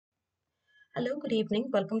Hello, good evening.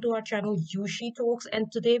 Welcome to our channel Yushi Talks.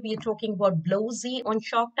 And today we are talking about Blowzee on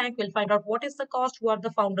Shark Tank. We'll find out what is the cost, who are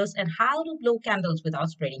the founders, and how to blow candles without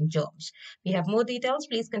spreading germs. We have more details.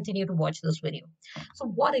 Please continue to watch this video. So,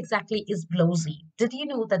 what exactly is Blowzee? Did you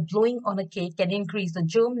know that blowing on a cake can increase the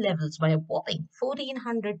germ levels by a whopping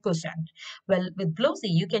 1400%? Well, with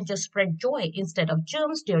Blowzee, you can just spread joy instead of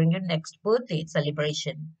germs during your next birthday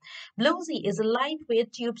celebration. Blowzee is a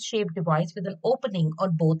lightweight tube-shaped device with an opening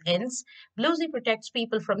on both ends. Blowzee protects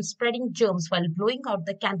people from spreading germs while blowing out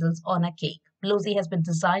the candles on a cake. Blowzee has been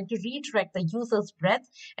designed to redirect the user's breath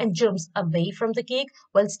and germs away from the cake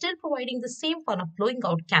while still providing the same fun of blowing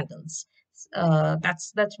out candles.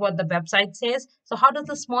 That's what the website says. So, how does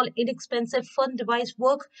the small, inexpensive, fun device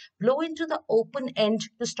work? Blow into the open end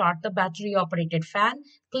to start the battery-operated fan.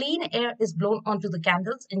 Clean air is blown onto the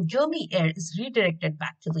candles, and germy air is redirected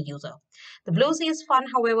back to the user. The Blowzee is fun,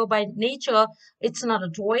 however, by nature it's not a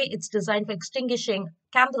toy, it's designed for extinguishing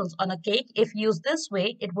candles on a cake. If used this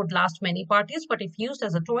way, it would last many parties, but if used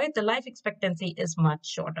as a toy, the life expectancy is much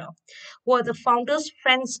shorter. Who are the founders?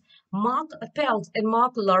 Friends Mark Pelt and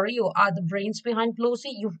Mark Lorio are the brains behind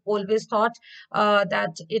Blowsy. You've always thought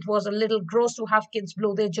that it was a little gross to have kids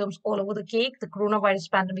blow their germs all over the cake. The coronavirus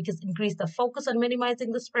pandemic has increased the focus on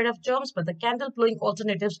minimizing the spread of germs, but the candle blowing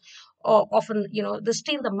alternatives often, they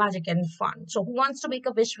steal the magic and fun. So, who wants to make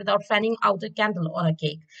a wish without fanning out a candle on a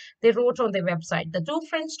cake? They wrote on their website. The two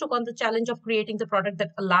friends took on the challenge of creating the product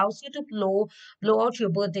that allows you to blow out your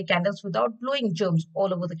birthday candles without blowing germs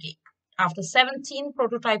all over the cake. After 17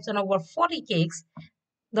 prototypes and over 40 cakes,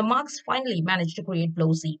 the Marks finally managed to create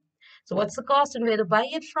Blowzee. So, what's the cost and where to buy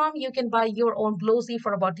it from? You can buy your own Blowzee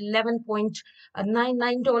for about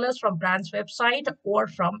 $11.99 from brand's website or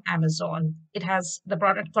from Amazon. The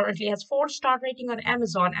product currently has 4-star rating on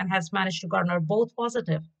Amazon and has managed to garner both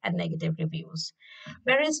positive and negative reviews.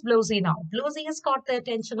 Where is Blowzee now? Blowzee has caught the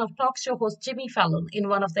attention of talk show host Jimmy Fallon in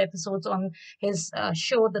one of the episodes on his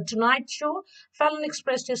show, The Tonight Show. Fallon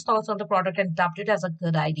expressed his thoughts on the product and dubbed it as a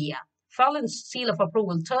good idea. Fallon's seal of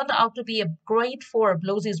approval turned out to be a great for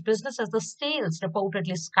Blowzee's business as the sales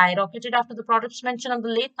reportedly skyrocketed after the product's mention on the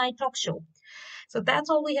late night talk show. So that's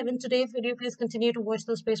all we have in today's video. Please continue to watch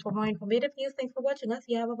the space for more informative news. Thanks for watching us.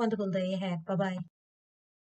 You have a wonderful day ahead. Bye bye.